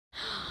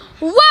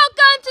Welcome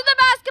to the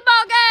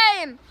basketball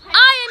game.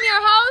 I am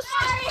your host,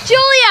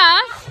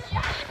 Julia,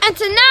 and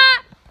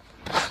tonight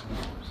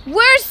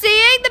we're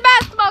seeing the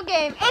basketball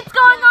game. It's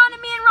going on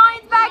in me and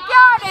Ryan's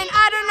backyard, and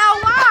I don't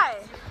know why.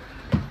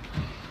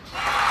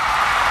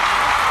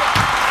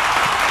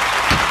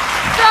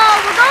 So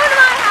we're going to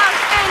my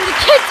house, and the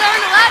kids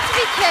aren't allowed to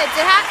be kids.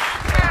 That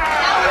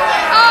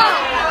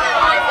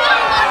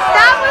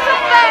was a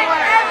fail.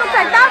 It looks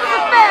like that was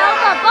a fail.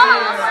 The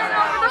ball went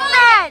over the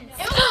fence,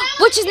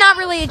 which is not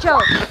really a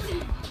joke.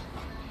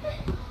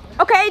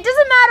 Okay, it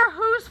doesn't matter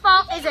whose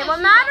fault is it. What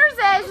matters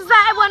is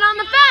that it went on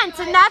the fence,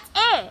 and that's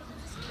it.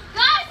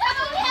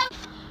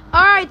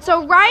 Alright,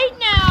 so right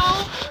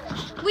now,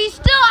 we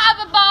still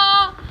have a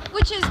ball,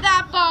 which is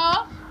that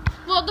ball.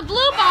 Well, the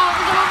blue ball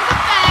is over the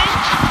fence,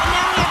 and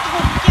now we have to go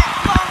get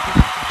the ball,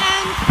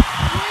 and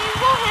we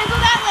will handle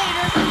that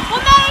later.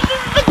 What matters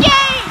is the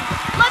game!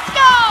 Let's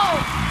go!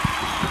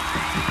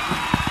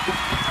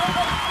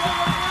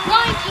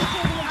 Ryan's just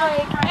taking a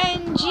break,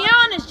 and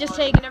Gianna's just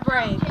taking a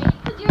break.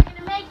 You're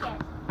gonna make it.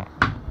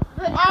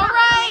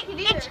 Alright,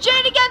 it's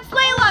Jade against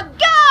Layla.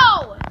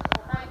 Go!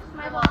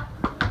 My ball.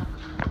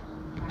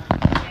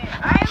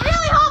 I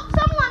really hope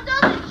someone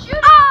doesn't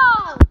shoot.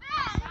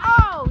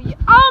 Oh, you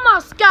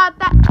almost got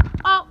that.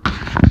 Oh,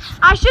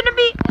 I shouldn't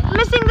be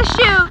missing the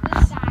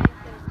shoots.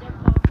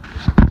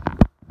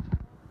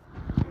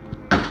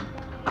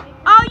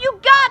 Oh, you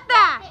got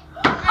that.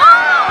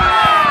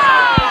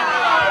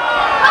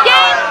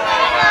 Yay!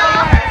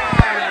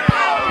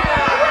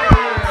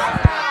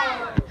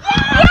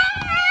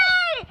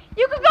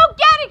 You can go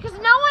get it because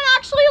no one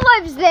actually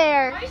lives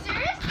there. Are you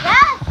serious?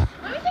 Yes.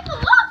 Let me take a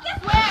look. Guess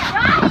where?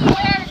 Right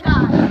here.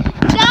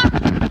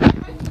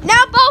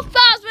 Now both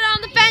balls went on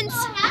the fence.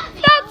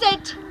 That's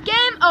it.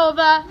 Game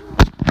over.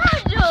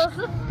 Angels.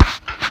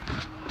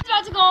 He's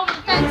about to go over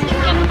the fence and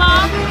get the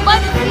ball.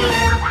 Let's see.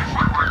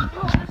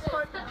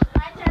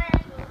 My turn.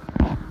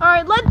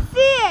 Alright, let's see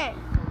it.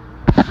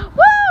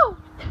 Woo!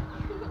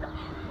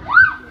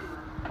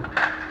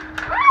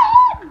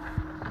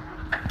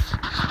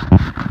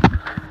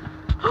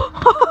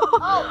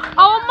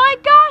 Oh my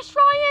gosh,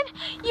 Ryan,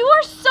 you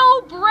are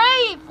so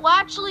brave. Well,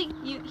 actually,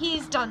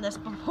 he's done this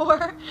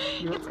before.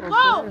 It's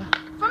whoa.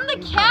 From the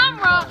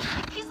camera,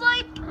 he's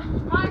like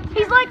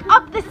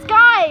up the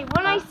sky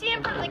when I see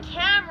him from the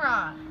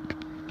camera.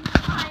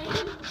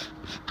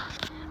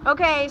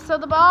 Okay, so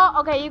the ball,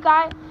 okay, you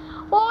guys,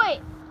 oh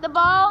wait, the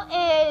ball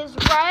is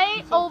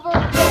right over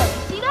there.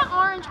 See that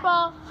orange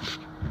ball?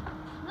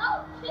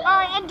 No.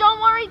 Alright, and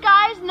don't worry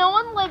guys, no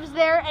one lives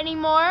there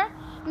anymore.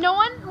 No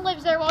one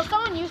lives there. Well,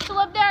 someone used to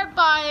live there,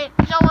 but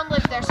no one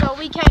lives there, so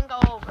we can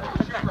go over.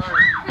 Watch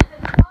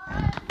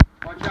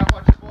out,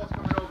 watch your balls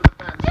coming over the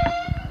fence.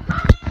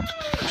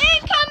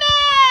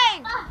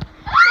 Incoming!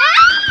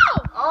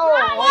 Oh,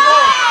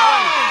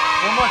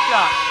 one more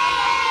shot.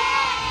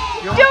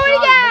 You Do almost it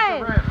got again.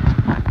 Hit the rim.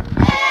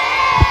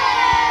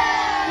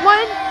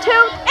 1, 2,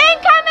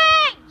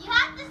 incoming! You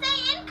have to say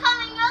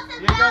incoming, or else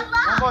it's You bad got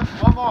luck.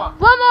 one more.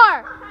 One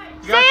more.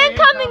 You Say gotta say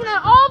incoming, incoming. then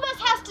all of us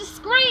has to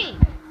scream.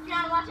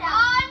 Yeah, watch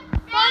out.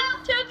 1,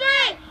 2,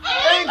 3.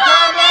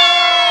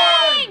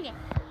 Incoming!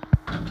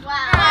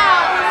 Wow.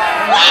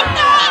 What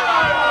the?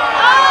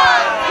 Oh,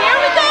 here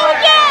we go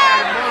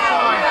again.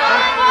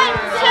 1,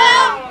 2,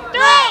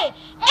 3.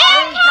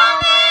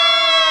 Incoming!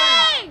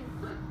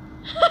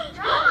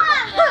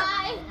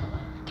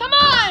 Come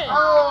on.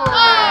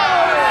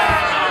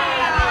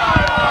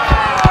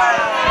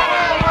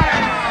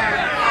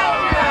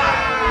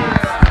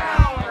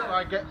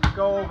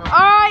 Go over.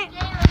 Alright,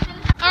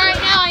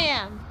 now I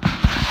am.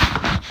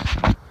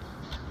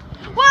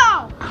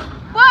 Wow,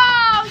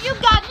 you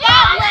got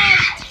that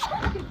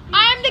lift.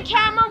 I'm the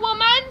camera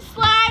woman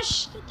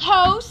 /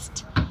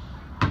 host.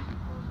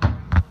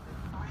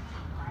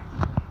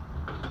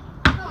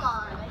 Come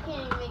on, I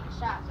can't even make a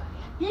shot.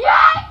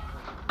 Yay!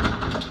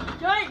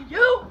 Dang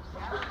you!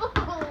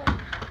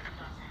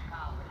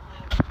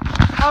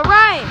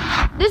 Alright,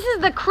 this is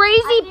the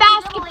crazy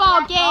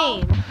basketball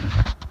game.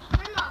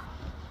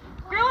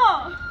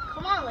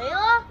 Come on,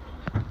 Layla.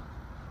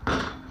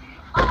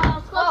 Oh,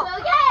 it's close. Oh.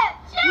 Get it.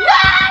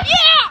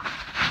 Yeah!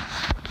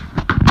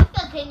 Let's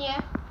continue.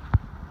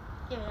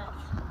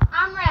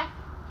 I'm ref.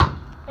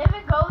 If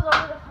it goes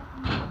over the...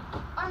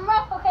 I'm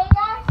ref, okay,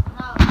 guys?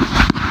 No.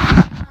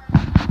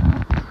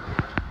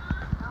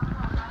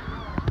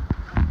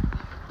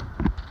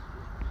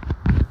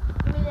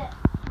 Give me this.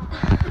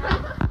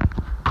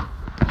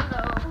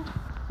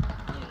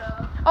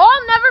 Oh,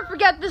 I'll never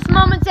forget this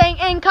moment saying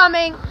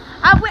incoming.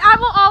 I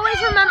will always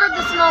remember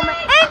this moment.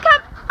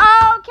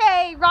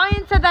 Okay,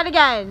 Ryan said that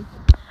again.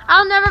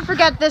 I'll never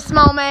forget this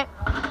moment.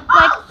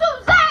 Like,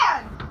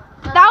 Suzanne!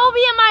 that will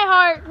be in my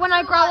heart when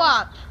I grow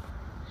up.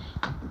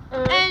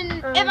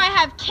 And if I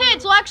have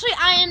kids, well, actually,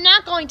 I am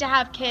not going to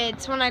have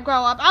kids when I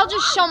grow up. I'll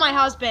just show my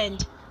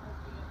husband.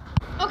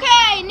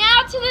 Okay,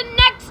 now to the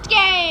next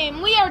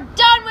game. We are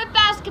done with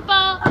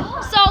basketball.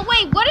 So,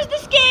 wait, what is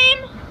this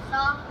game?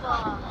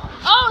 Softball.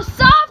 Oh,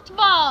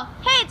 softball.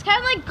 Hey, it's kind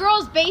of like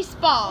girls'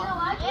 baseball.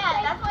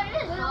 Yeah, that's what it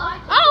is.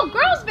 Oh, great.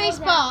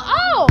 baseball.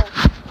 Oh,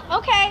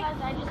 okay.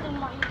 I just didn't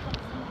want you to say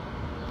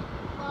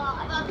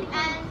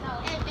And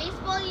in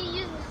baseball,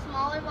 you use a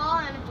smaller ball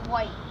and it's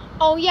white.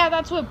 Oh yeah,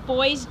 that's what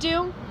boys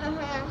do.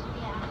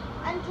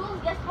 Yeah. And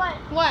Jules, guess what?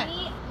 What?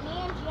 Me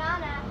and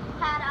Gianna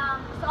had a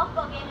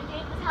softball game and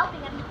Jake was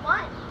helping and we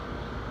won.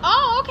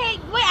 Oh, okay.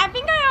 Wait, I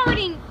think I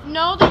already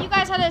know that you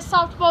guys had a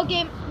softball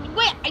game.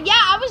 Wait, yeah,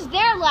 I was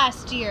there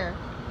last year.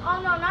 Oh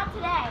no, not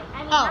today. I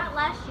mean, not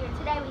last year.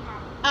 Today we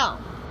had it. Oh,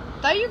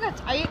 thought you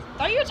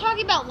were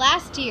talking about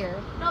last year.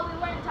 No, we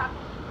weren't talking.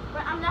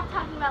 I'm not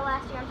talking about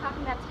last year. I'm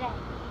talking about today.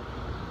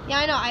 Yeah,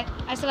 I know.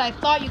 I said I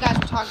thought you guys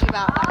were talking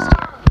about last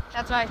year.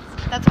 That's what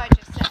I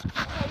just said.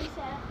 Okay, you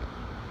said it.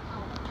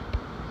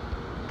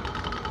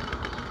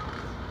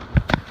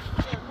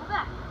 Yeah, move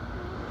back.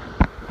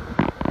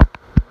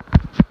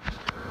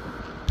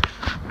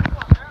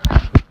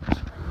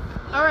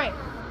 All right.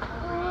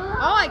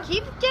 Oh, I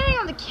keep getting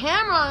on the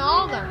camera on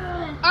all of them.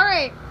 All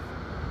right.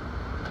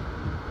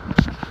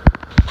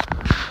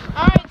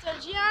 All right. So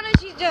Gianna,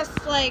 she's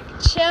just like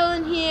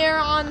chilling here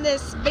on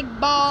this big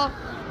ball.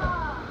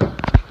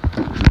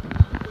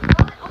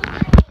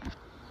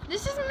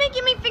 This is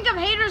making me think of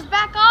Haters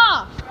Back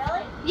Off.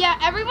 Really? Yeah,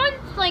 everyone's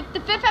like the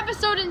 5th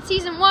episode in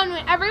season 1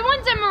 when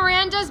everyone's in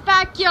Miranda's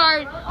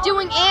backyard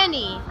doing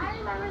Annie. I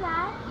remember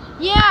that.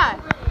 Yeah.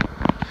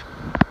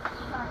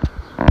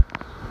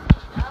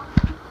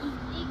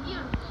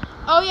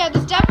 Oh yeah,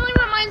 this definitely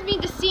reminds me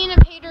of the scene of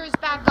Haters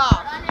Back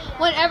Off.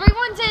 When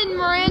everyone's in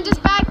Miranda's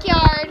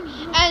backyard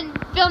and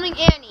filming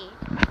Annie.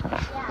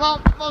 Well,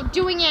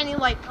 doing Annie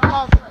I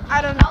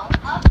don't know.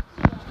 Well,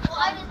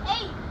 I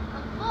just ate.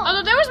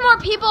 Although there was more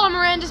people in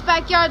Miranda's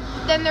backyard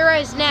than there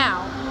is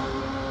now.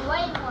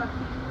 Way more.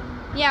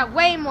 Yeah,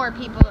 way more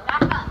people.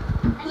 Back up.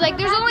 Like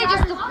there's only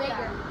just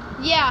bigger.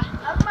 yeah. Yeah,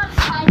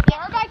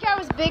 her backyard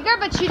was bigger,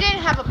 but she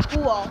didn't have a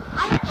pool.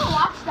 I never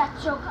watched that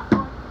show.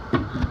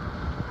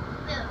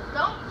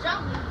 Don't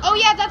jump. Oh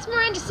yeah, that's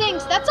Miranda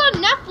Sings. That's on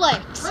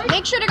Netflix.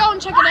 Make sure to go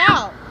and check it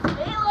out. I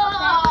didn't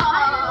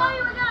know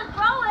you were gonna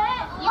throw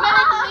it. You meant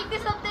to make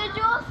this up there,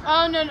 Jules?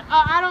 Oh no,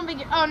 I don't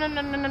think. Oh no.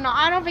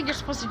 I don't think you're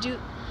supposed to do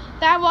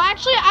that. Well,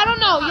 actually, I don't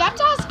know. You have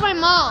to ask my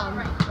mom.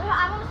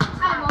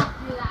 I won't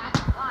do that.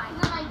 Why?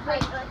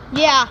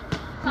 Yeah.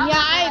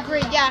 Yeah, I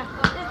agree. Yeah.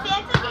 Did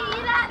Santa get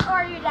you that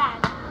or your dad?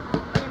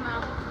 Or your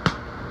mom?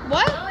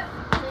 What?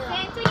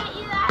 Did Santa get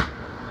you that?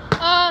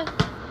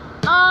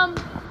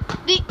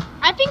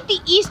 I think the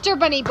Easter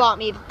Bunny bought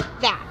me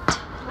that.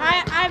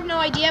 I have no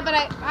idea, but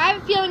I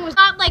have a feeling it was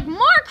not like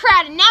more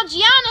crowded. Now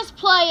Gianna's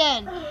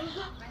playing.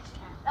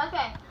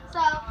 Okay, so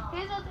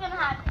here's what's gonna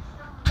happen.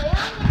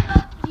 Layla's gonna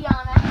go to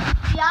Gianna.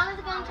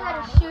 Gianna's gonna try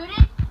to shoot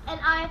it, and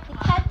I have to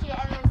catch it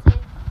and then say,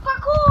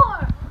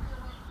 parkour!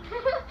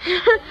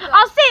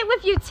 I'll say it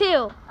with you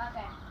too.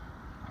 Okay.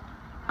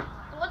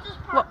 What does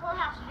parkour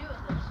have to do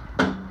with this?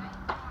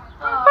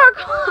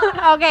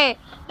 Parkour. Okay,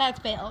 that's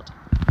failed.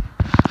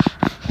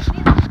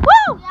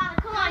 Woo! Gianna,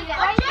 come on, you got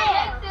right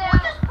there.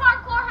 What does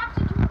parkour have to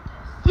do with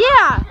this?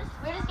 Yeah.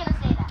 We're just gonna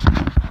say that.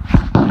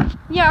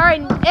 Yeah, all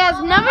right. It has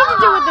nothing to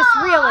do with this,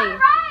 really. All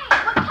right,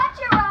 but catch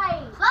it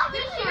right. Let me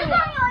shoot it.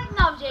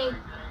 No, Jade.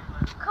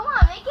 Come on,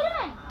 make it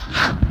in.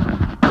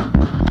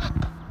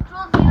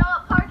 Jules, do you know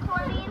what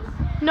parkour means?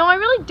 No, I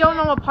really don't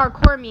know what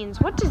parkour means.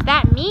 What does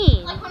that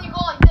mean? Like when you go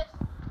like this.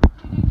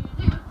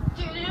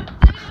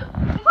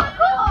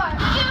 Parkour.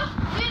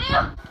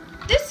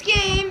 This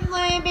game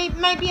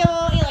might be a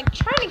little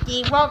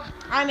electronic-y. Well,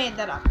 I made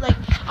that up. Like,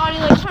 on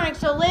electronic.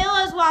 So,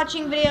 Layla's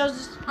watching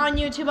videos on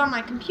YouTube on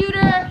my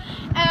computer.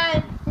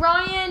 And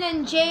Ryan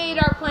and Jade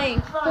are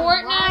playing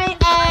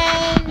Fortnite.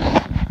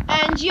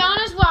 And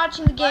Gianna's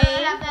watching the game.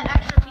 that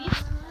extra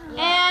piece.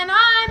 And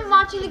I'm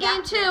watching the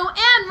game, too.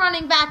 And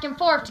running back and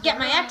forth to get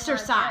my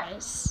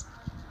exercise.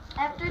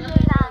 After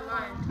Jade, I'm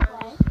going to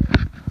play.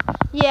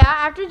 Yeah,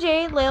 after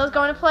Jade, Layla's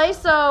going to play.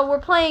 So, we're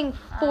playing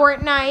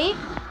Fortnite,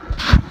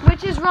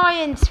 which is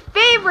Ryan's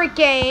favorite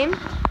game.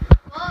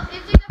 Well,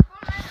 it's either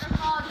Fortnite or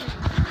Call of Duty.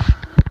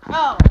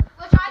 Oh.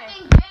 Which I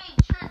think Jade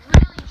should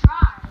really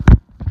try.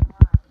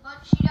 But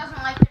she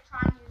doesn't like to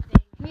try new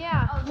things.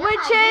 Yeah, Oh, yeah, which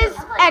I do. is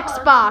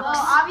Xbox.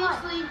 Well,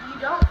 obviously you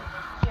don't.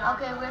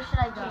 Okay, where should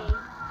I go?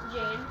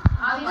 Jade.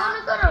 I'm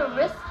gonna go to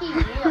Risky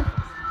Wheels.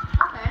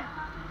 Okay.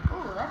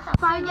 Ooh, that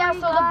sounds. Yeah, so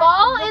the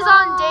ball is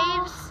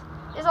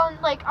on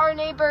like our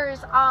neighbor's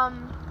is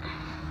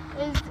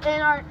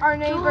in our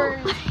neighbor's.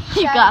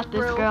 You got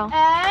this, girl. And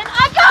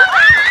I got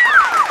it!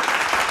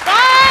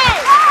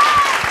 Thanks!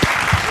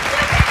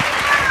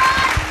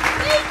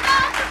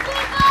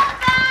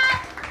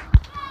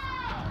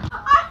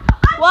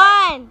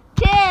 One,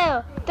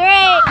 two,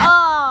 three,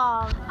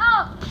 oh.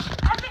 Oh,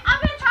 I'm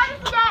gonna try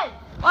this again.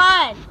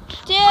 1,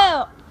 2,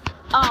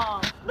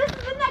 oh. This is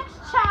the next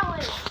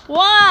challenge.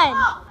 1,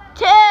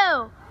 2,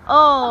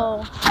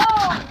 oh.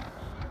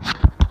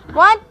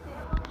 1,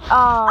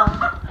 oh.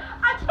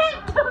 I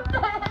can't do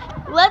this.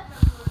 Let's.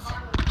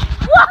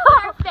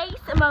 Whoa!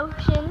 Face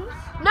emotions.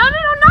 No,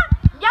 not.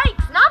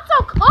 Yikes, not so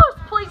close,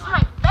 please, to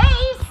my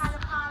face.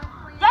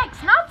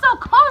 Yikes, not so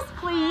close,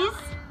 please.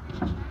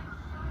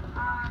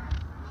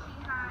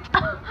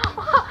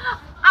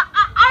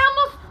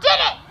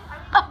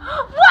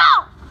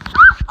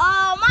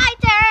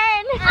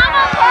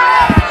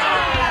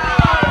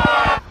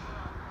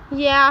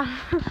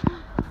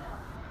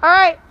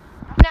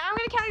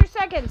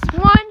 seconds.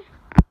 1.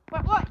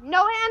 What?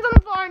 No hands on the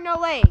floor, no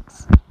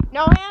legs.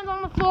 No hands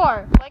on the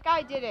floor, like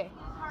I did it.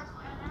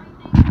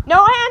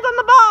 No hands on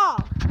the ball.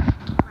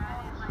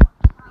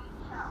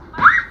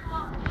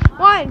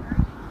 1.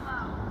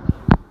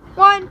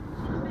 1.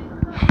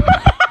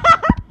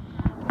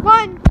 1.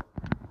 1.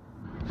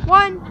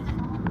 1.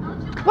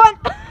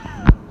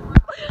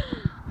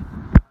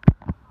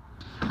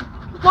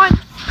 1.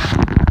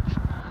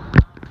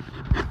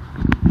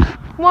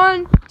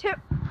 1, 2.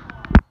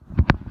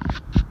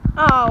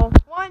 Oh.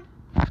 1.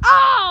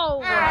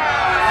 Oh!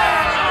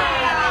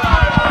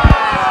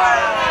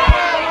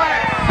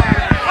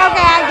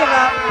 Okay, I give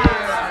up.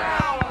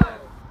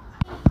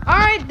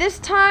 Alright, this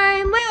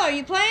time, Layla, are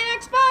you playing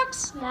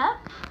Xbox? Yeah.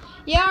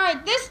 Yeah,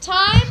 alright, this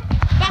time,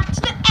 back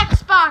to the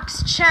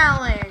Xbox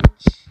challenge.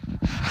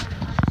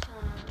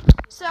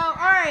 So,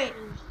 alright,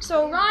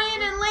 so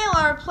Ryan and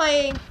Layla are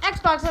playing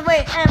Xbox. And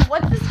wait, and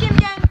what's this game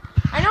again?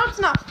 I know it's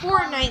not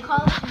Fortnite.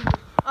 Call of Duty.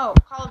 Oh,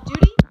 Call of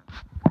Duty?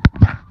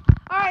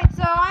 Alright,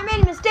 so I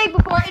made a mistake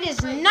before. It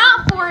is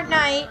not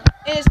Fortnite.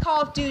 It is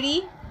Call of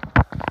Duty.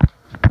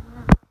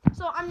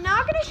 So I'm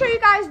not going to show you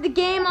guys the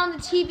game on the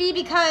TV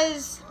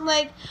because,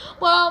 like,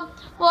 well,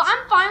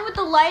 I'm fine with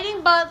the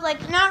lighting, but,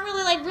 like, not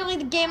really, like, really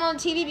the game on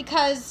the TV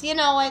because, you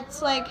know,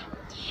 it's, like,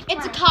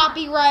 it's a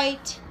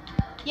copyright.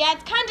 Yeah,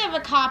 it's kind of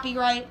a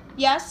copyright,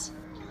 yes.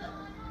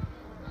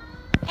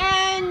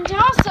 And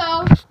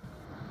also,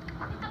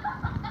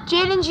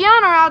 Jade and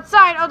Gianna are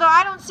outside, although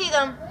I don't see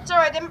them. It's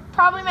alright, they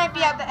probably might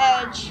be at the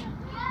edge.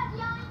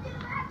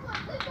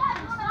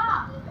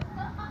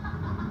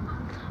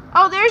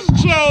 Oh, there's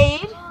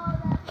Jade.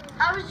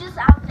 I was just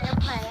out there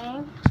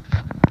playing.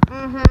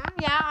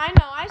 Yeah, I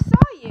know, I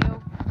saw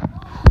you.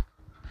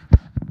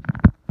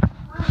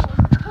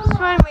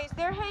 So anyways,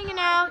 they're hanging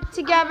out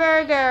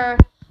together, they're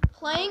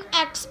playing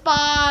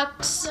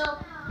Xbox.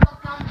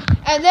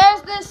 And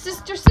there's the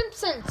Sister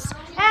Simpsons.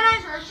 And I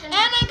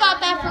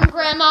got that from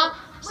Grandma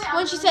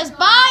when she says,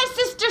 "Bye,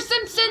 Sister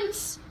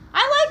Simpsons."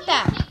 I like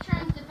that.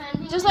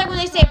 Just like when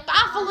they say,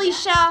 "Bye,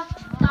 Felicia."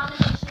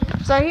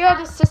 So here are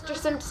the Sister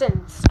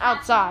Simpsons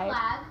outside.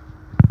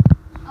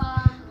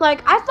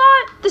 Like, I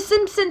thought the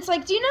Simpsons,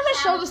 like, do you know the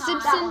show The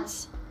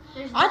Simpsons?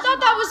 I thought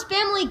that was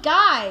Family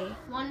Guy.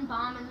 One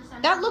bomb in the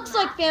center. That looks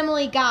like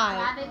Family Guy.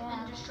 Grab it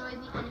and destroy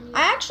the enemy.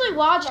 I actually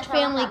watched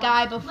Family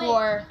Guy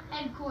before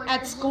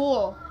at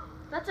school.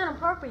 That's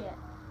inappropriate.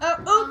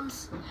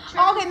 Oops.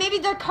 Oh, okay, maybe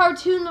the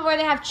cartoon where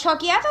they have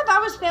Chucky. I thought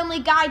that was Family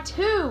Guy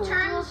too.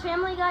 Turtles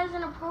Family Guy is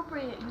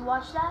inappropriate. You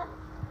watch that?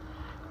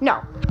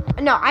 No,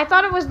 I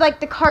thought it was like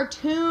the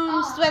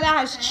cartoons where that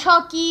has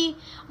Chucky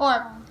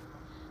or.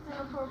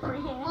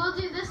 Inappropriate. We'll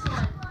do this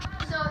one.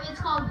 So it's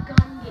called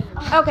Gun Game.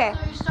 Okay. So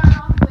you start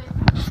off with.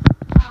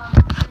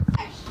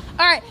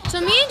 All right. So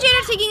me and Jade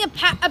are taking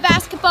a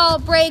basketball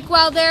break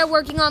while they're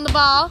working on the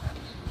ball.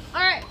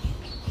 All right.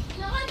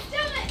 So let's do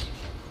it.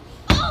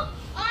 Oh!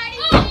 Alright,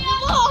 the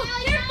ball.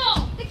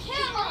 Careful. The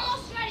kid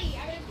almost ready. I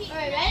repeat.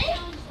 Alright, ready?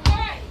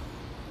 Alright.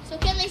 So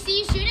can they see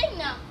you shooting?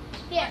 No.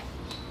 Here.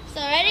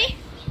 So ready?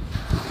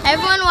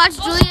 Everyone watch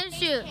Julia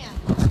shoot.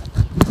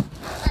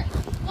 Alright.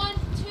 1,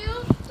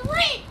 2,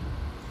 3.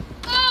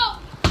 Go!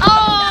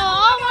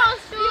 Oh,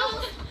 almost.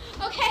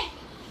 Okay.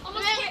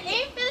 Almost Remember,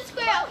 aim for the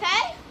square,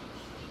 okay?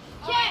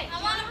 Okay. I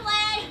want to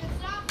play.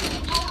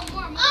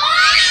 Oh!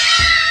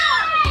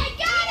 I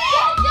got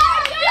it!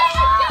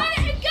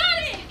 Got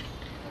it!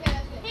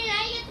 Hey,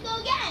 now you get to go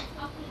again.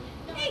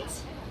 Thanks.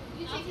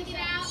 You take it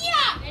out.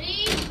 Yeah.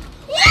 Ready?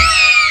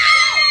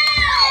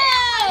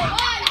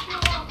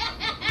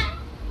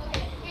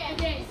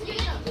 Okay.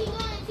 Keep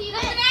going until you The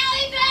win.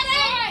 finale's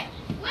ready.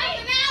 Wait.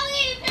 The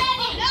finale's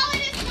ready. No,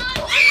 it is not.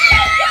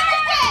 Finale's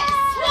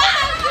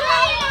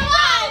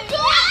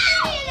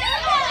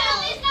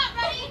not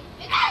ready.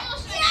 It's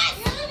almost ready.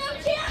 You're the new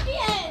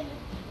champion.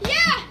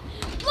 Yeah.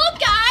 Look,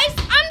 guys,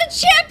 I'm the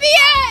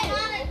champion.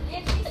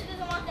 If Lisa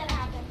doesn't want that to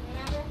happen,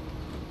 remember?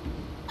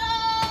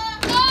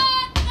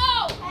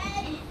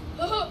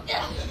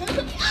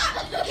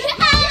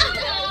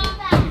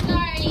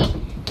 Sorry.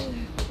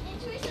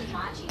 Intuition's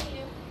watching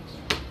you.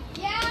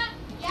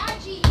 Yeah,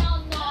 G, no.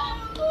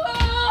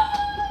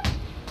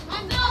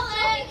 I'm not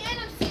joking and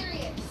I'm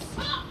serious.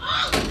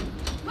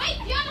 Wait,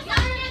 Gianna, stop.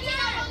 You're gonna take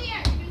off over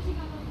here.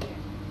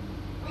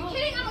 Are you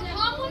kidding? I'm a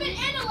compliment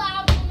and a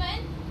loud woman.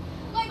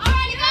 Like,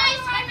 alright, guys,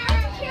 I'm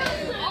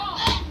cute.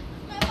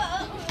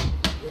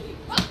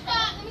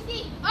 Let me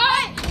see.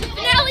 Alright, the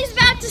finale's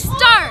about to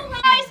start.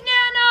 Guys,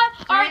 Nana.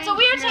 All right, so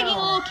we are taking a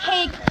little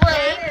cake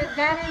break.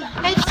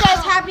 It says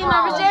Happy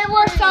Mother's Day.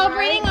 We're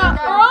celebrating an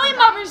early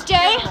Mother's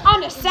Day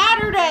on a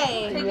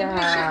Saturday. Go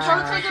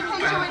take a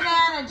picture with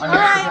Nana. All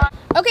right.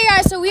 Okay,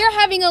 guys, so we are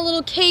having a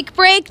little cake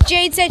break.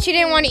 Jade said she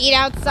didn't want to eat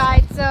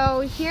outside,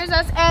 so here's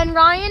us. And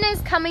Ryan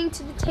is coming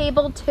to the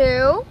table,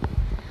 too.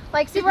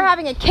 Like, see, we're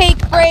having a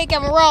cake break,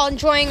 and we're all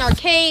enjoying our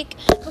cake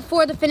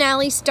before the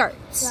finale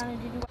starts.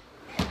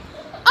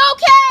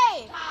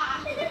 Okay!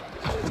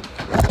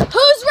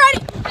 Who's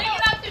ready?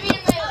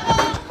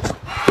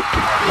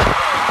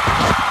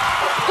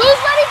 Who's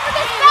ready for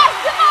this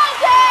basketball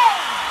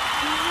game?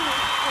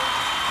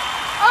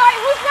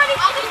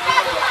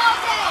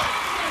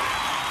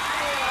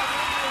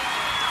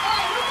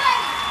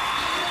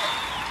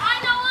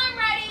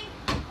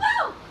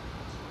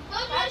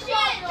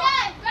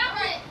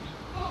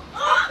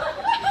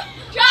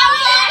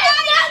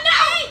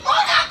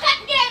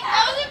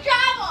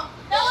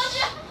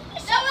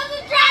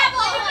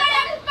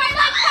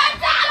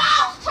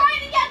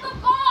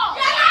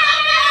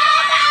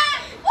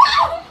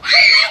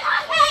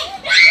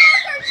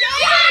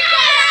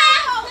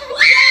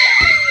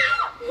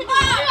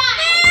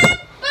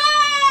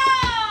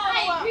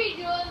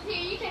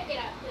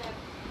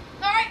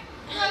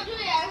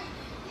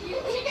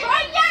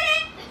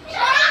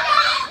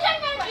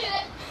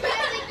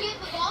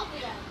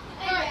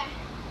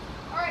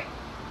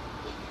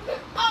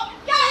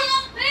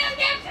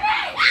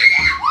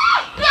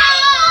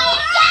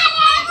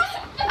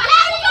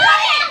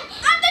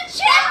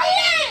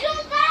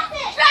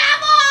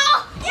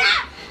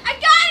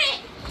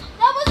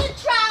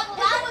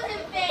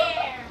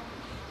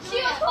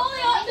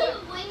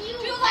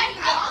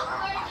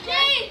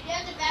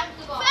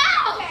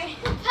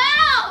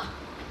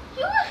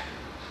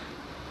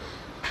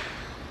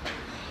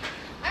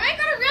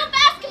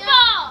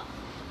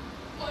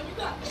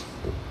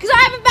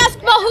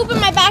 poop in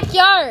my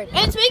backyard,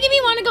 and it's making me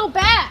want to go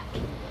back.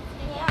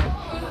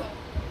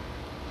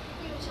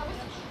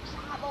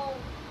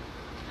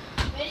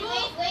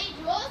 Wait,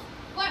 Jules.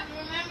 What?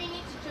 Remember, you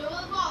need to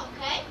dribble the ball,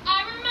 okay?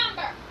 I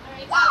remember. All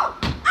right,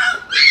 go.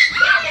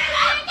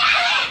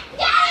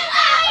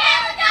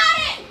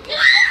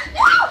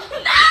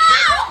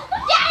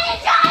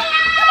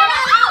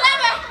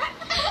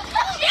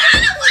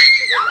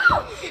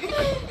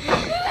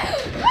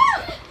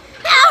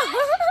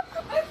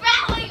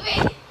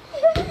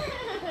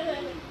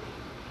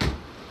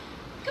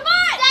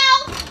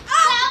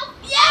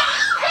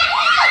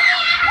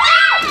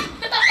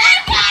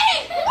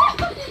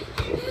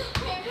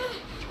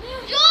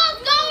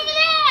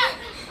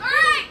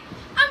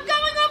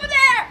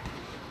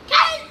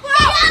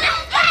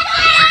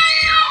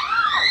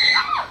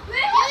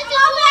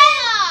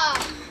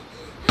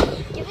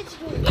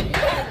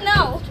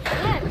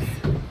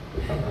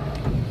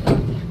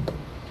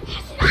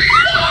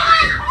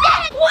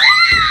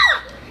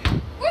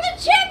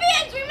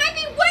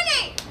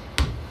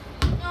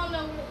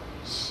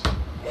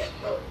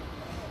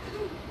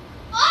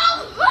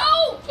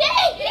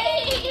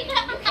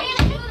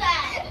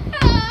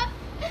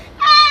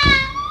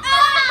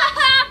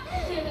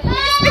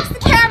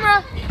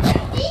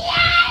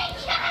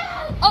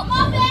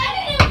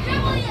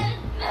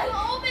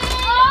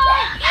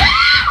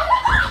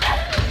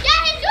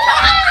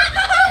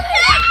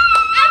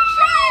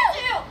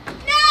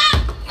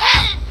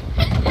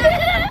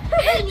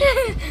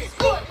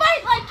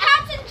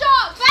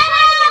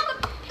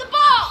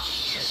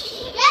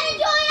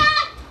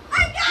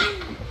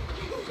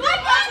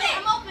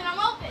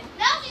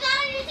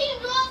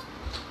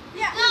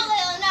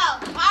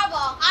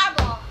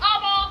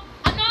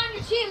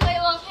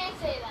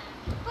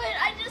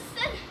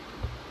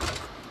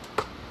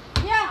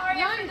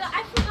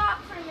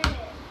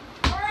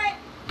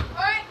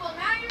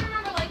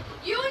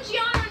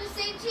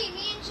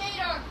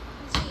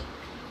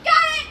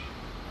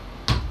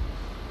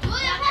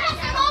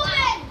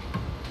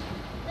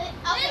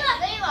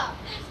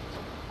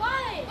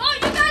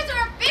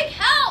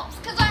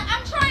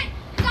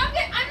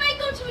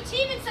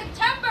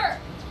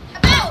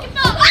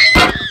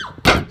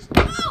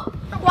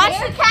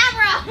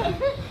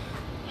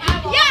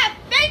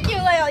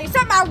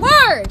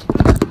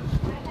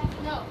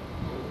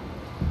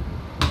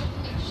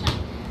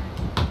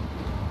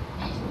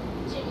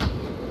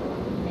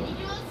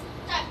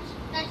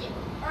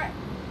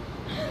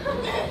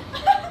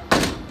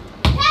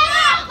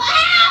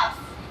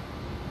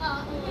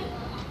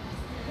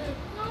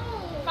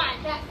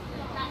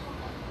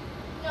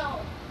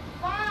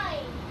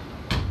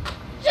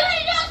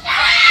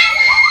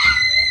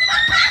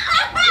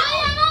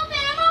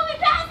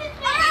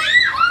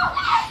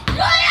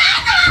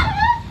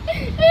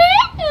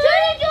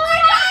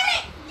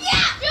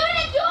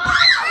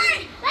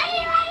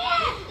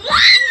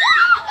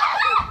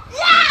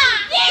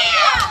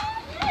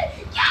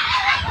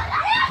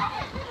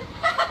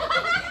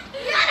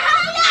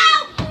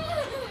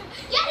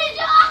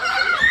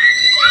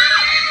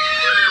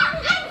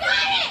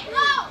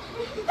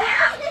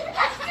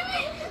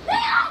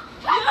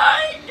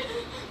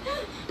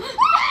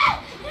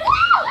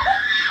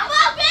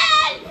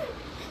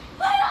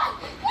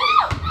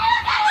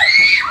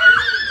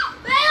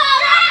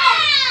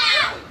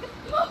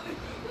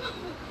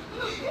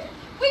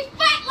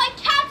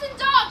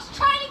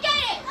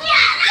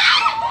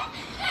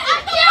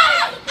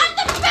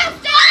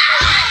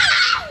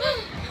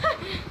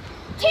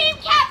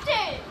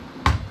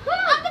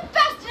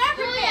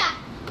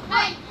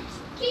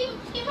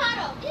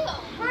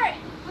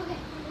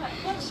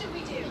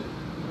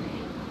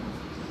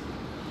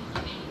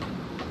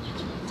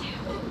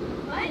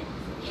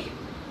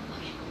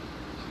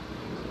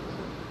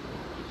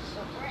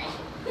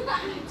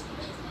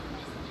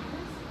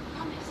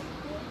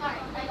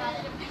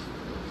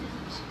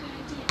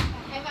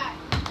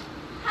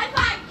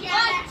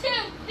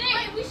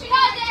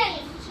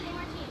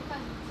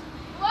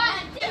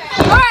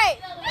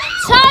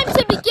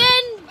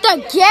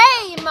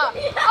 Game!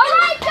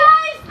 Alright,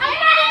 guys!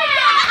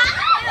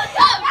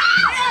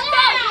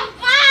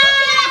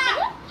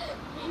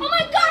 Oh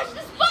my gosh,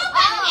 this ball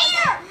down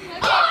here!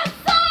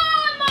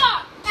 Awesome!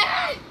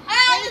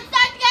 Let's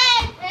start the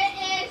game. It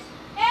is.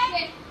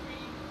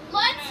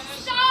 Let's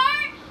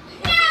start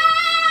Now!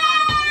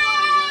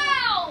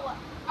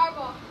 our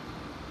ball.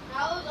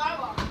 Now it was our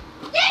ball.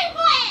 Game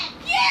plan!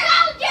 Yeah! Go,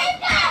 game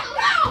plan!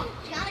 Go!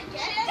 Gianna,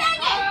 get it?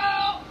 Dang it!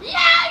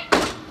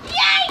 Yikes!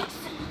 Yikes!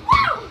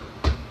 Woo!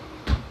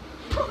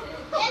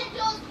 Get it,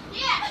 Jules.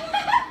 Yeah!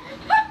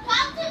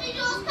 Come to me,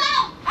 Jules.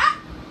 Come!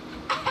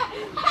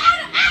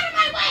 Out of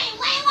my way,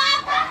 Layla!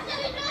 Come to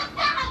me, Jules.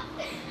 Come!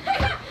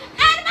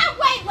 Out of my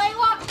way,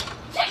 Layla!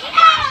 Take it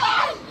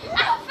out!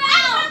 Out of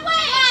my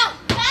way!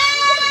 Foul!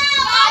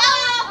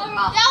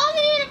 That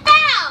wasn't even a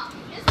foul!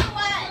 Yes, it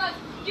was.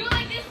 Do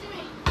like this to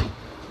me.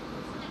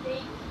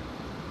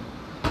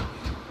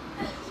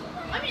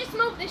 Let me just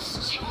move this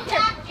chair.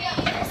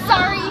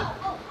 Sorry.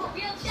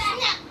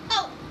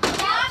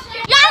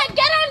 Yana,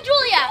 get on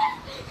Julia!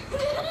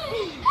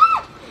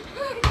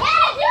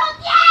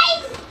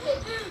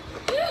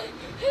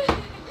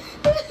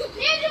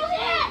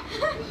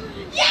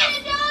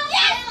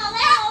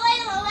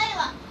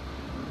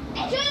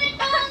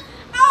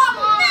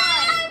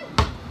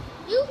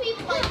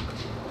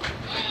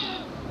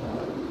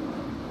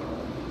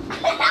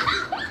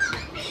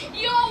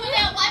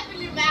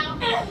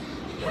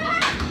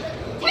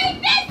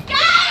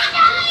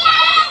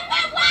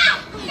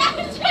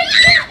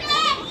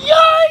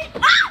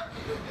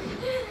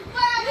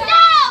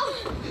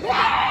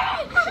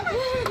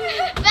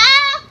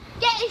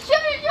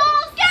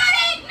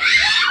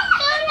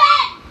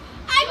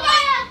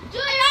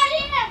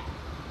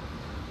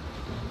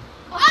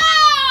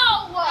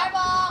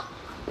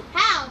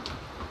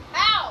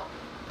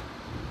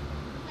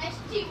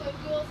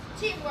 Jules.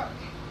 Teamwork.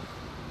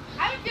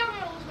 I have a feeling I'm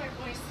gonna lose my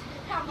voice.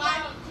 How Yeah,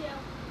 loud? me too.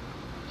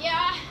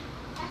 Yeah.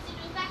 Pass it,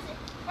 Jules, pass it.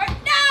 Right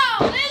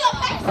now. There you go.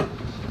 Pass.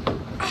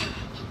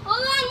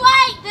 Hold on,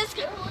 wait. This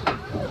girl.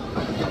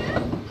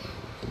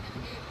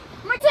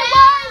 It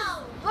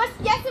was.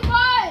 Yes, it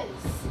was.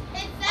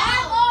 It's Our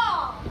out.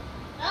 ball.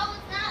 No,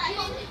 it's not. I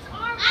called it.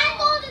 our I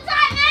ball. called the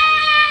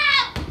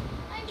timeout.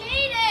 I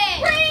made it.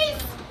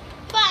 Freeze.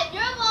 But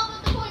your ball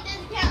with the point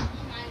doesn't count. Oh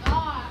my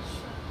gosh.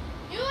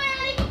 You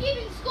weren't even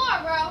keeping score,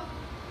 bro.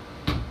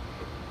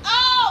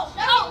 Oh,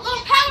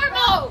 Little power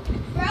move.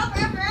 Bro.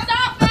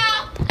 Stop,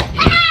 foul.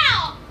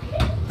 How?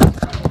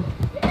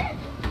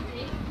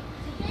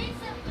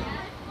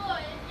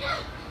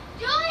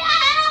 Julia,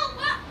 help!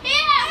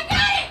 Here! I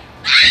got it!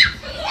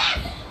 Yes!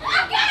 I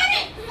got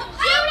it!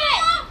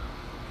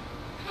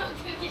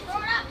 Shoot it! Throw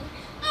it up.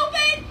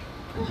 Open.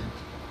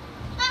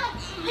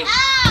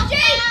 Ow!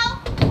 Jane! Ow!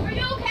 Are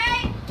you okay?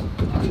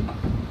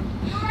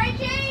 You alright,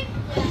 Jane?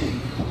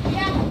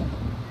 Yeah.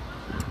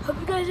 Hope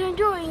you guys are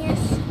enjoying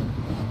this.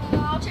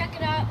 I'll check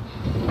it out.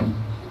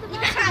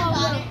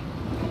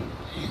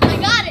 I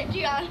got it,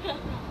 Gianna.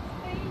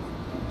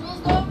 Jules,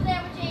 go over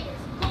there with Jade.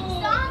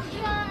 Stop,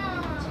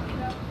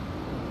 Gianna.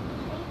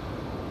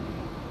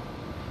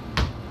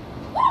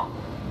 Woo!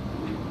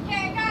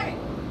 Okay, I got it.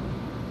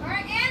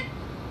 Alright, and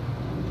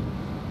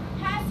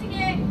passing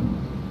it.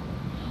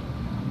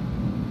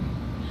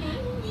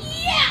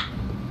 Yeah!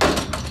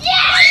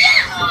 Yeah!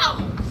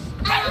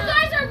 You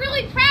guys are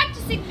really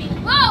practicing me.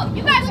 Whoa,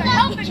 you guys are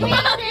helping me.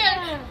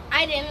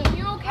 I didn't.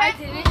 You okay? I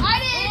didn't. I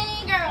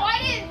didn't. Girl. Oh, I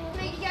didn't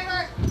make you get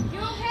hurt. You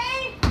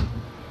okay?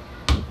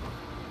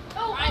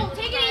 Oh,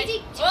 take it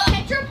easy.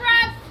 Catch your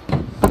breath.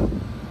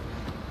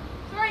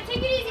 Alright, take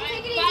it easy.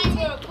 Take it easy.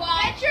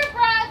 Catch your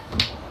breath.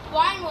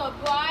 Wide.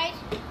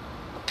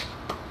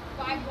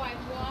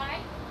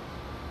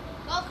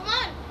 Oh, come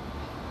on.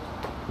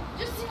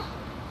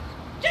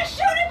 Just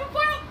shoot it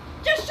before.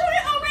 Just shoot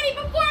it already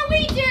before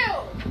we do.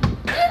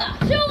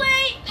 Too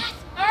late.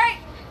 All right,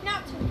 now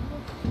two.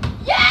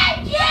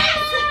 Yes!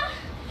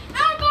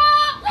 Our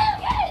ball.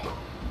 Look at it.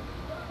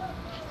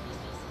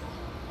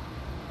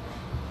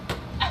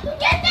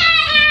 Get that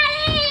out of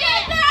here!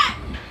 Get that.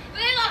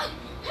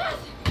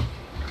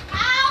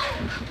 Ow!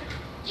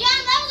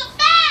 Gianna, that was a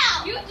foul!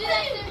 You did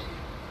that.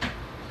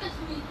 That's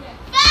me, yeah.